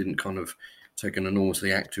and didn't kind of take an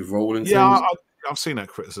enormously active role in things. I've seen that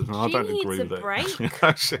criticism. I don't agree with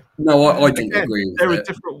it. No, I don't agree with it. There are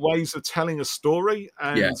different ways of telling a story,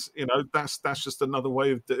 and that's just another way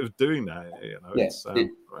of doing that.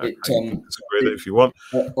 You can disagree with it if you want.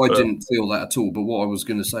 I didn't feel that at all. But what I was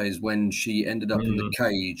going to say is, when she ended up in the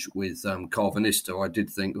cage with Carvanista, I did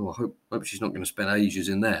think, I hope she's not going to spend ages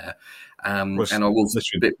in there. And I was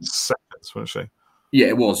a bit seconds, wasn't she? Yeah,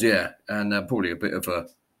 it was. Yeah, and probably a bit of a,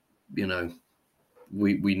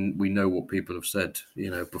 We know what people have said,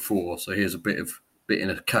 before. So here's a bit in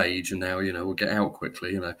a cage, and now we'll get out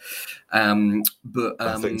quickly, But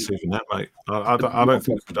I think it's even that, mate. I don't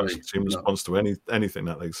think the production team responds to anything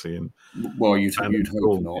that they see. Well, you'd hope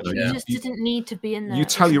not. You just didn't need to be in there. You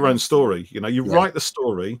tell your own story. You write the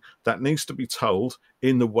story that needs to be told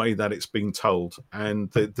in the way that it's being told, and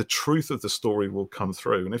the truth of the story will come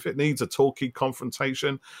through. And if it needs a talky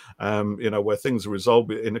confrontation, where things are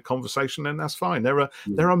resolved in a conversation, then that's fine. There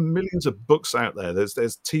are millions of books out there. There's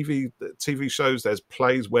TV shows, there's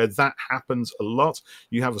plays where that happens a lot.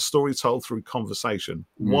 You have a story told through conversation,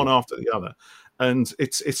 one after the other. And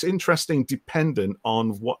it's interesting, dependent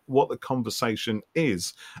on what the conversation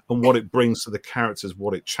is and what it brings to the characters,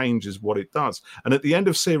 what it changes, what it does. And at the end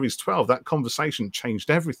of series 12, that conversation changed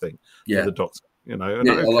everything for the Doctor. And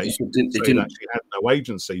she had no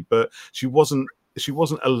agency, but she wasn't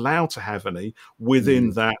allowed to have any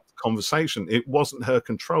within that conversation. It wasn't her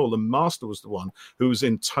control. The Master was the one who was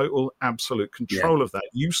in total, absolute control of that.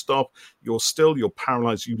 You stop, you're still, you're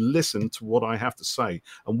paralyzed, you listen to what I have to say.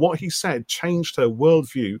 And what he said changed her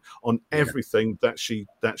worldview on everything that she'd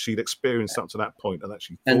experienced up to that point, and that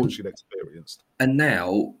she thought she'd experienced. And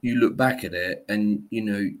now you look back at it, and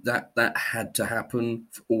that had to happen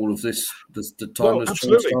for all of this, the timeless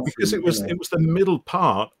absolutely, stuff, because it was the middle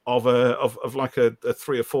part of like a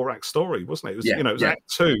 3 or 4 act story, wasn't it? It was it was Act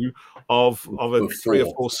 2 of a 3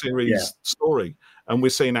 or 4 series story, and we're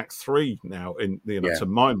seeing Act 3 now. To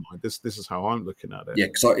my mind, this is how I'm looking at it. Yeah,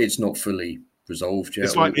 because it's not fully resolved yet.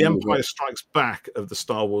 It's like the Empire Strikes Back of the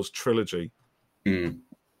Star Wars trilogy. It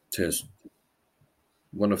is.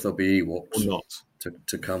 Wonder if there'll be Ewoks or not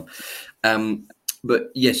to come.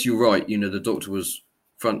 But yes, you're right. The Doctor was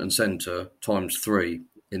front and center times 3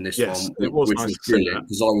 in this one, it was which nice was to see brilliant,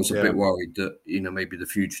 because I was a Yeah. bit worried that maybe the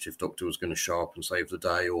Fugitive Doctor was going to show up and save the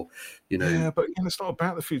day, or Yeah, but it's not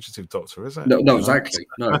about the Fugitive Doctor, is it? No, exactly.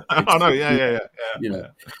 No, I know. Yeah.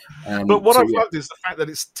 But what I've loved is the fact that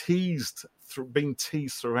it's being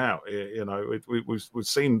teased throughout. We've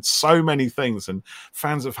seen so many things, and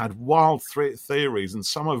fans have had wild theories, and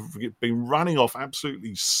some have been running off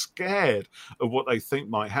absolutely scared of what they think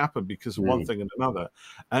might happen because of one thing and another.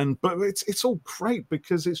 But it's all great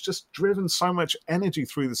because it's just driven so much energy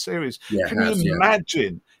through the series. Can you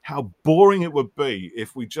imagine how boring it would be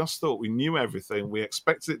if we just thought we knew everything, we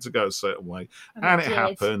expected it to go a certain way, and it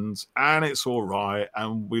happens, and it's all right,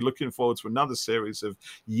 and we're looking forward to another series of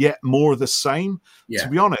yet more of the insane. To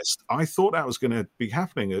be honest, I thought that was going to be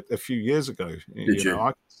happening a few years ago. Did you?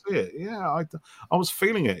 I could see it. Yeah, I was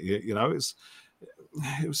feeling it. It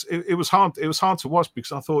was hard. It was hard to watch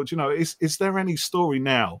because I thought, is there any story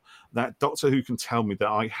now that Doctor Who can tell me that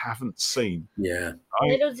I haven't seen? Yeah.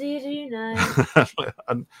 Little do you know.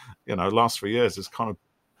 And last 3 years is kind of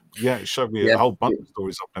it showed me a whole bunch of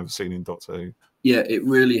stories I've never seen in Doctor Who. Yeah, it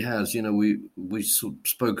really has. We sort of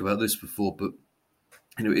spoke about this before, but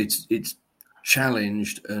it's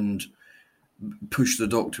challenged and pushed the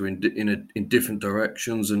Doctor in different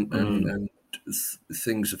directions, and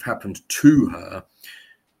things have happened to her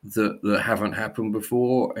that haven't happened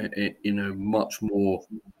before. Much more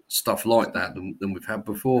stuff like that than we've had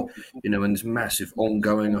before. And this massive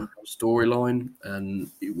ongoing storyline, and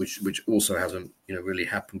which also hasn't really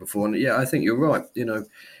happened before. And I think you're right.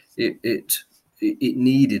 It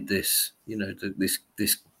needed this,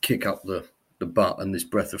 this kick up the butt and this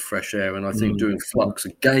breath of fresh air. And I think doing Flux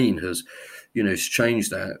again has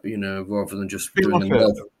changed that. Rather than just doing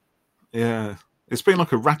another. Yeah. It's been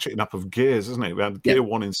like a ratcheting up of gears, isn't it? We had Gear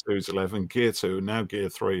 1 in Series 11, Gear 2, and now Gear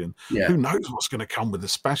 3. And who knows what's going to come with the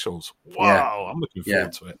specials? Wow, I'm looking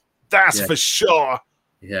forward to it. That's for sure.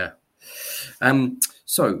 Yeah.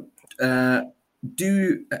 So,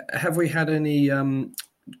 have we had any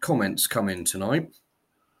comments come in tonight?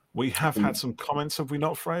 We have had some comments, have we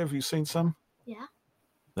not, Freya? Have you seen some? Yeah.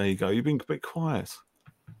 There you go. You've been a bit quiet.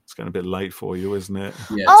 It's getting a bit late for you, isn't it?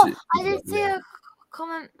 Yeah. Oh, I did see a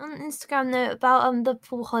comment on Instagram though about the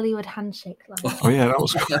Paul Hollywood handshake. Oh yeah, that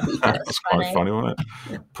was quite funny, wasn't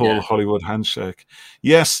it? Paul Hollywood handshake.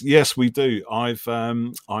 Yes, we do.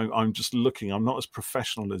 I'm just looking. I'm not as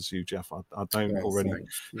professional as you, Jeff. I don't already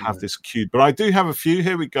have this queued, but I do have a few.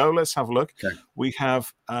 Here we go. Let's have a look. Okay. We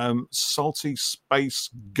have Salty Space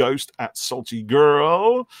Ghost at Salty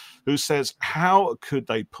Girl, who says, "How could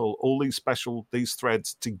they pull all these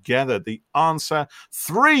threads together?" The answer: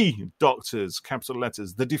 3 Doctors, capital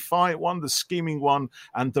letters, the defiant one, the scheming one,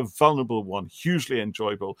 and the vulnerable one. Hugely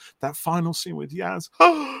enjoyable. That final scene with Yaz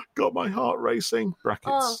got my heart racing. Brackets.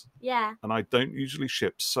 Oh, yeah. And I don't usually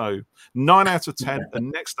ship, so 9 out of 10.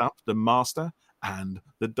 And next up, the Master and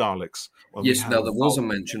the Daleks. Well, yes, now there was a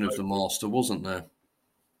mention of the Master, wasn't there?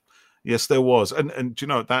 Yes, there was. And do you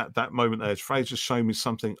know, that moment there, Fraser's showing me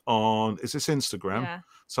something on, is this Instagram? Yeah.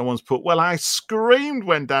 Someone's put, "Well, I screamed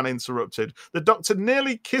when Dan interrupted. The Doctor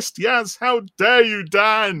nearly kissed Yaz. How dare you,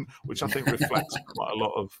 Dan?" Which I think reflects quite a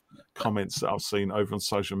lot of comments that I've seen over on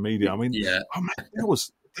social media. I mean, oh man, there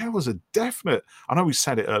was a definite, I know we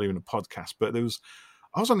said it earlier in the podcast, but I was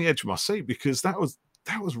on the edge of my seat because that was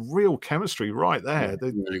real chemistry right there. It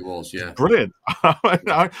really was, yeah. Brilliant.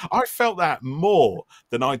 I felt that more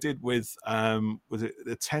than I did with it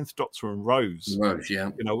the 10th Doctor and Rose. Rose, yeah.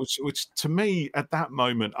 Which to me at that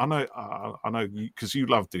moment, I know because you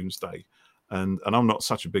love Doomsday, and I'm not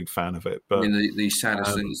such a big fan of it. But I mean, the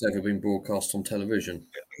saddest thing that's ever been broadcast on television.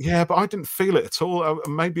 Yeah, but I didn't feel it at all.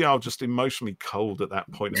 Maybe I was just emotionally cold at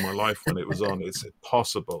that point in my life when it was on. It's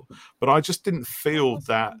possible, but I just didn't feel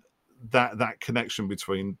that connection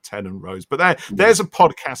between Ted and Rose. But there's a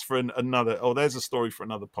podcast for another, or there's a story for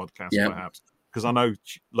another podcast, perhaps, because I know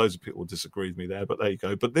loads of people will disagree with me there, but there you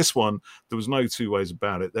go. But this one, there was no two ways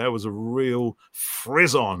about it. There was a real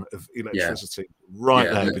frizz-on of electricity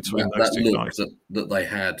there between those two guys. That they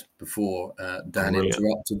had before Dan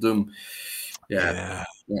interrupted them. That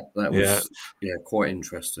was quite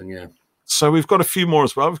interesting, yeah. So we've got a few more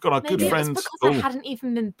as well. We've got our good friends. It's because I hadn't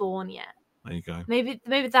even been born yet. There you go. Maybe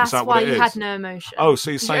that's why you had no emotion. Oh, so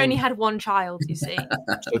you're saying you only had one child, you see.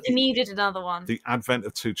 You needed another one. The advent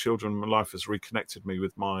of 2 children in my life has reconnected me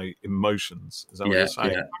with my emotions. Is that what you're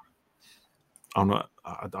saying? Yeah.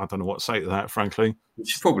 I don't know what to say to that, frankly.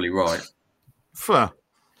 Which is probably right.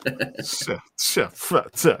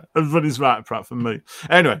 Everybody's right apart from me.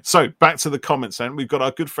 Anyway, so back to the comments then. We've got our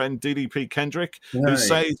good friend DDP Kendrick, who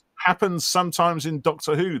says, "Happens sometimes in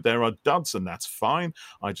Doctor Who. There are duds, and that's fine.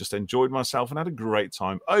 I just enjoyed myself and had a great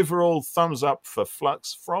time. Overall, thumbs up for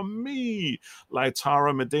Flux from me."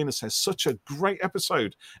 Lautaro Medina says, "Such a great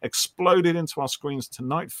episode. Exploded into our screens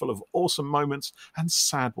tonight, full of awesome moments and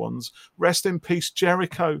sad ones. Rest in peace,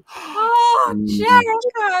 Jericho." Oh,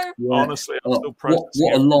 Jericho! Honestly, I'm still processing.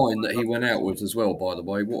 What a line that he went out with as well, by the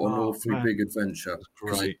way. What an awfully big adventure.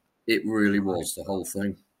 Great. It really was, the whole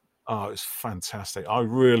thing. Oh, it's fantastic. I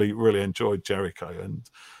really, really enjoyed Jericho. And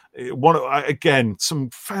again, some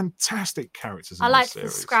fantastic characters in liked the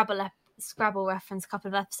series. The Scrabble reference a couple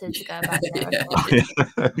of episodes ago about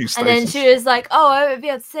Jericho. And then she was like, "Oh, I won't be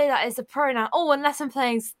able to say that as a pronoun. Oh, unless I'm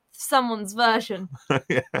playing someone's version."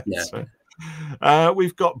 Yeah.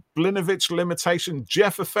 We've got Blinovich Limitation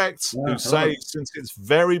Jeff Effect, who hello. say since its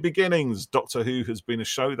very beginnings, Doctor Who has been a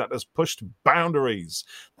show that has pushed boundaries,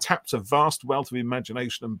 tapped a vast wealth of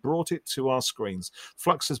imagination and brought it to our screens.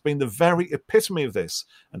 Flux has been the very epitome of this,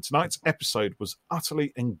 and tonight's episode was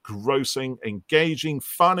utterly engrossing, engaging,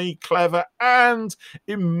 funny, clever, and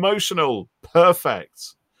emotional.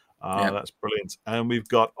 Perfect. That's brilliant. And we've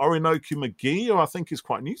got Orinoku McGee, who I think is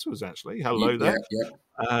quite new to us, actually. Hello there.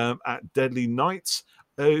 At Deadly Nights,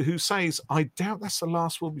 who says, I doubt that's the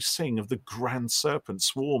last we'll be seeing of the Grand Serpent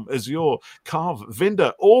Swarm. Azure, Carve,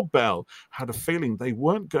 Vinda, or Bell had a feeling they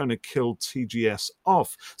weren't going to kill TGS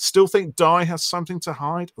off. Still think Di has something to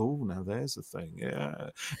hide? Oh, now there's the thing. Yeah.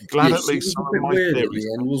 Glad at least some of my theories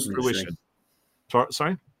end, wasn't fruition.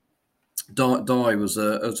 Sorry? Di was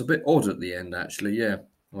a bit odd at the end, actually. Yeah,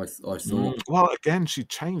 I thought. Well, again, she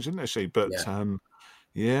changed, didn't she? But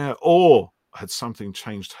or had something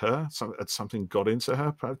changed her? Had something got into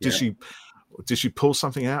her? Did she pull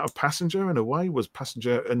something out of Passenger in a way? Was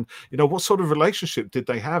Passenger, and what sort of relationship did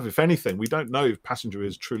they have, if anything? We don't know if Passenger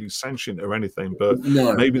is truly sentient or anything, but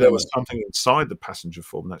maybe there was something inside the Passenger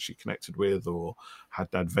form that she connected with or had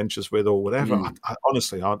adventures with or whatever. I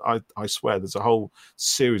honestly swear there's a whole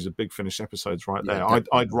series of Big Finish episodes right there.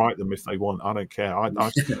 I'd write them if they want. I don't care.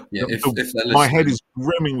 My head is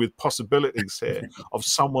brimming with possibilities here of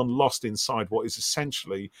someone lost inside what is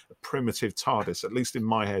essentially a primitive TARDIS, at least in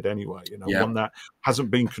my head anyway. One that hasn't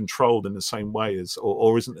been controlled in the same way as,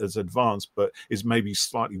 or isn't as advanced, but is maybe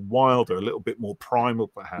slightly wilder, a little bit more primal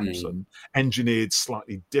perhaps, and engineered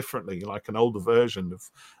slightly differently, like an older version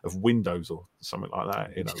of Windows or something like that.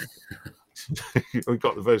 We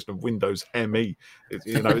got the version of Windows ME.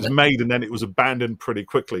 It was made and then it was abandoned pretty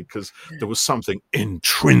quickly because there was something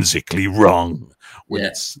intrinsically wrong with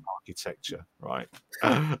its architecture. Right,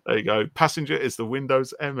 there you go. Passenger is the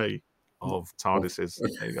Windows ME of TARDISes.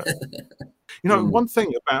 There you go. One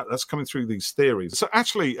thing about that's coming through these theories. So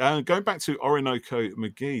actually, going back to Orinoco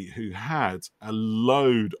McGee, who had a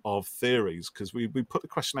load of theories, because we put the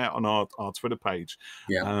question out on our Twitter page.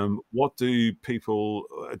 What do people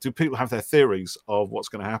have their theories of what's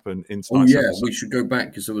going to happen in tonight's episode? We should go back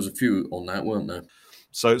because there was a few on that, weren't there?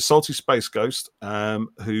 So Salty Space Ghost,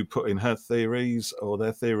 who put in their theories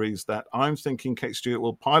that I'm thinking Kate Stewart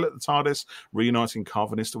will pilot the TARDIS, reuniting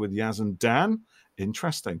Carvanista with Yaz and Dan.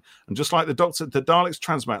 Interesting. And just like the Doctor, the Daleks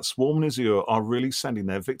Transmat, Swarm and Azure are really sending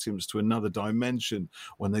their victims to another dimension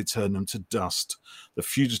when they turn them to dust. The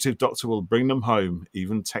fugitive Doctor will bring them home,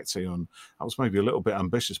 even Tecteon. That was maybe a little bit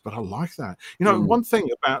ambitious, but I like that. One thing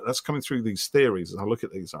about that's coming through these theories as I look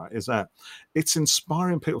at these is that it's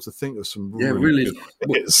inspiring people to think of some really good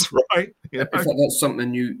ideas, right? In fact, that's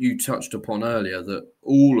something you touched upon earlier, that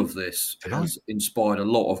all of this has inspired a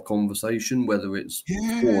lot of conversation, whether it's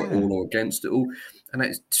for it all or against it all. And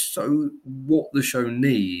it's so what the show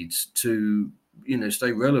needs to,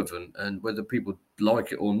 stay relevant, and whether people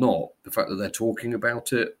like it or not, the fact that they're talking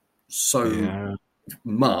about it so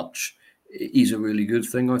much is a really good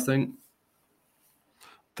thing, I think.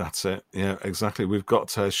 That's it. Yeah, exactly. We've got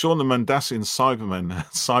Sean the Mandassian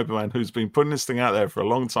Cyberman, who's been putting this thing out there for a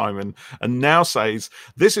long time and now says,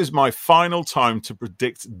 this is my final time to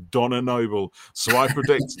predict Donna Noble. So I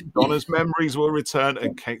predict Donna's memories will return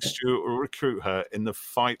and Kate Stewart will recruit her in the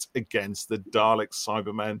fight against the Dalek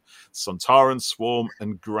Cybermen, Sontaran Swarm,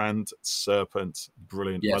 and Grand Serpent.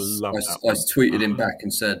 Brilliant. Yes, I love that. I tweeted him back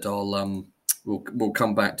and said, we'll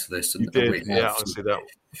come back to this. And you did, I see that.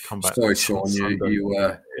 Come back. Sorry, Sean,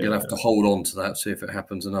 you'll have to hold on to that, see if it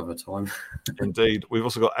happens another time. Indeed. We've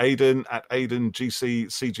also got Aidan at Aidan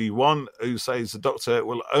GCCG1, who says the Doctor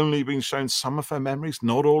will only be shown some of her memories,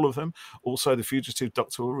 not all of them. Also, the fugitive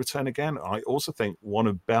Doctor will return again. I also think one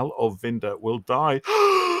of Bell or Vinda will die.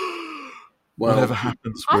 Well, whatever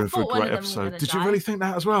happens, we're in for a great episode. Did you really think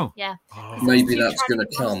that as well? Yeah. Maybe that's going to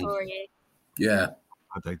come. Yeah.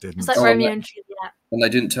 They didn't. It's like Romeo and Juliet. And they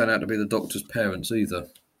didn't turn out to be the Doctor's parents either.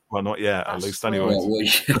 Well, not yet, at least anyway.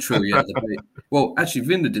 True, yeah. Well, actually,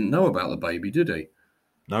 Vinda didn't know about the baby, did he?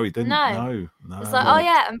 No, he didn't. No. It's like, oh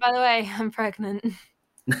yeah, and by the way, I'm pregnant.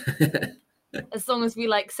 As long as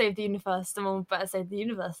we save the universe, then we'll better save the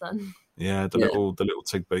universe then. Yeah, the little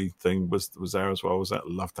Tigby thing was there as well.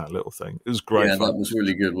 Loved that little thing. It was great. Yeah, that was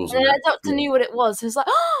really good, wasn't it? And the Doctor knew what it was. He was like,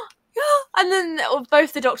 oh. And then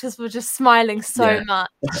both the Doctors were just smiling so much.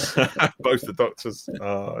 Both the Doctors.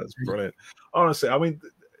 Oh, it's brilliant. Honestly, I mean,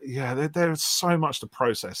 there's so much to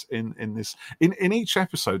process in this. In each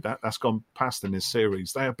episode that's gone past in this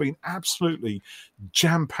series, they have been absolutely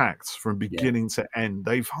jam-packed from beginning to end.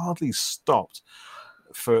 They've hardly stopped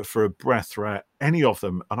for a breath throughout any of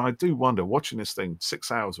them. And I do wonder, watching this thing, 6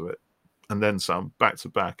 hours of it, and then some back to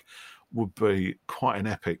back would be quite an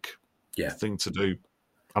epic thing to do.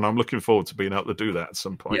 And I'm looking forward to being able to do that at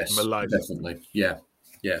some point in my life. Definitely. Yeah.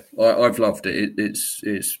 I've loved it.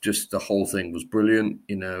 It's just the whole thing was brilliant.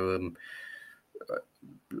 You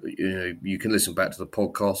can listen back to the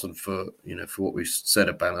podcast, and for what we said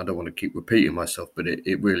about it, I don't want to keep repeating myself, but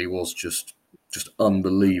it really was just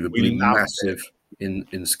unbelievably really massive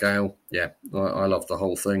in scale. Yeah, I love the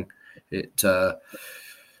whole thing. It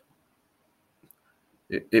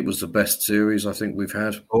was the best series I think we've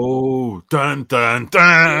had. Oh, dun dun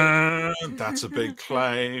dun! That's a big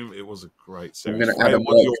claim. It was a great series. I'm going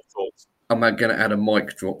to add a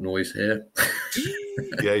mic drop noise here.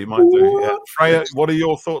 Yeah, you might do. Yeah. Freya, what are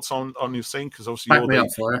your thoughts on your scene? Because obviously,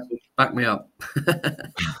 back me up.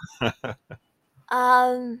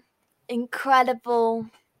 Incredible.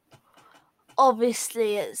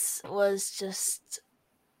 Obviously, it was just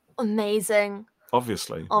amazing.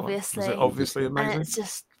 Obviously. Was it obviously amazing? And it's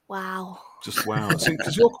just wow. Just wow. See,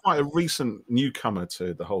 because you're quite a recent newcomer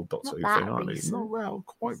to the whole Doctor Who thing, aren't you? Not well,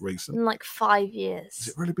 quite recent. In like 5 years. Has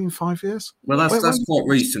it really been 5 years? Well, that's quite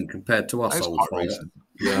recent compared to us, old friends.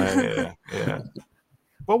 Yeah.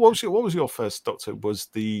 Well, what was your first Doctor? It was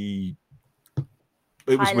with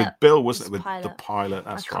Bill, wasn't it? With the pilot.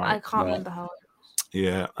 That's right. I can't remember how.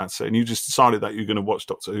 Yeah, that's it. And you just decided that you're going to watch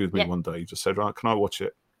Doctor Who with me one day. You just said, right, can I watch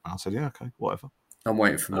it? I said, yeah, okay, whatever. I'm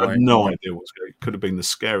waiting for I had no idea what was going on. It could have been the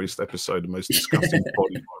scariest episode, the most disgusting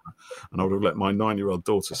body horror, and I would have let my 9-year-old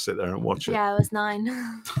daughter sit there and watch it. Yeah, I was 9.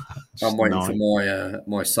 I'm waiting for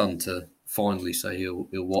my son to finally say he'll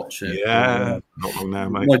watch it. Yeah, not long now,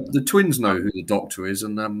 mate. The twins know who the Doctor is,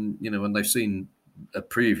 and when they've seen a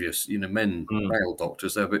previous male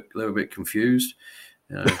Doctors, they're a bit confused.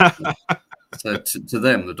 So to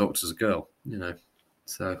them, the Doctor's a girl.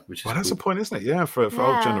 So, that's the point, isn't it? Yeah, for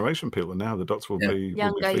old generation people now, the Doctor will be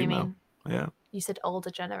younger. Will be female. You mean? Yeah. You said older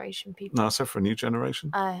generation people. No, I said for a new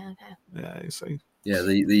generation. Oh, okay. Yeah, you see. Yeah,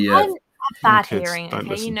 I have bad hearing. Okay,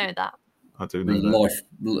 listen. You know that. I do know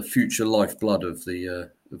the future lifeblood of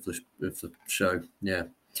the show. Yeah.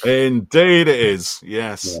 Indeed it is,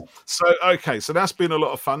 yes. Yeah. So that's been a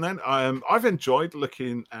lot of fun then. I've enjoyed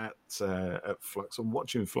looking at Flux and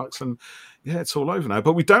watching Flux, and it's all over now.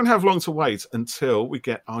 But we don't have long to wait until we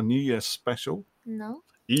get our New Year's special. No.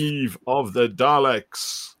 Eve of the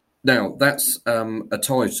Daleks. Now, that's a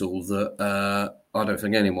title that I don't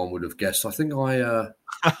think anyone would have guessed. I think I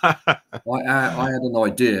had an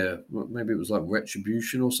idea. Maybe it was like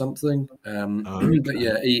Retribution or something. But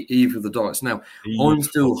yeah, Eve of the Daleks. Now, I'm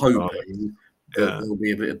still hoping that there'll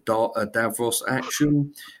be a bit of Davros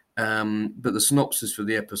action. But the synopsis for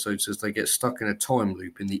the episode says they get stuck in a time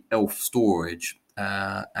loop in the elf storage.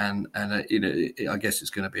 I guess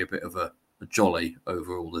it's going to be a bit of a jolly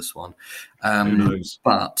overall, this one. Who knows?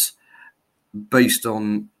 But based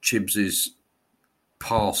on Chibbs's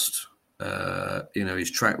past, his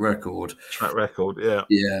track record,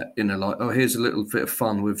 here's a little bit of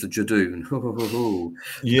fun with the Jadoon.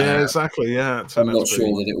 Yeah, exactly. Yeah, I'm not sure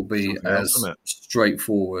that it will be as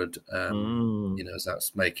straightforward, as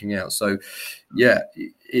that's making out. So, yeah,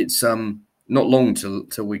 it's not long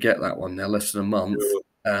till we get that one now, less than a month.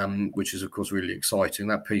 Which is, of course, really exciting.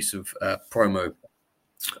 That piece of promo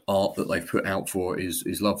art that they've put out for it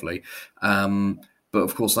is lovely. But,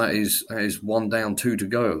 of course, that is one down, 2 to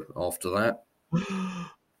go after that. I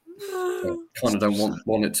kind of don't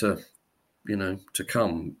want it to, to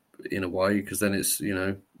come in a way, because then it's,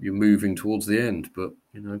 you're moving towards the end. But,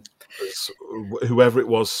 whoever it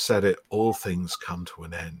was said it, all things come to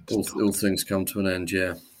an end. All things come to an end,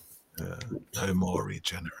 yeah. No more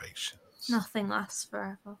regeneration. Nothing lasts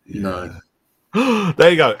forever. No.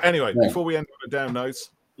 There you go. Anyway, before we end on a down note,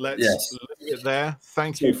 let's leave it there.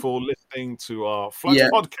 Thank you for listening to our Flux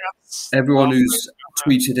podcasts. Everyone who's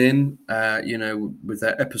tweeted in, with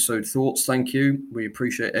their episode thoughts, thank you. We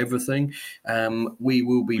appreciate everything. We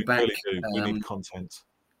will be back. Really do. We need content.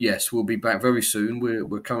 Yes, we'll be back very soon.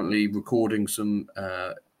 We're currently recording some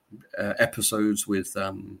episodes with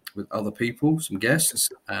other people, some guests,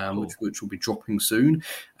 which will be dropping soon,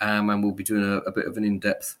 and we'll be doing a bit of an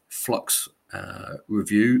in-depth Flux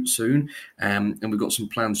review soon, and we've got some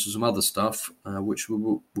plans for some other stuff which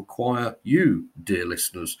will require you, dear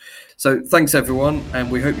listeners. So thanks everyone,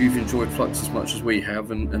 and we hope you've enjoyed Flux as much as we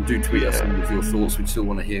have, and do tweet us in with your thoughts. We still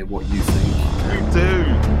want to hear what you think. We do,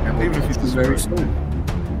 and we'll catch you very soon.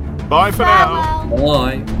 Bye for now.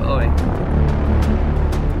 Bye.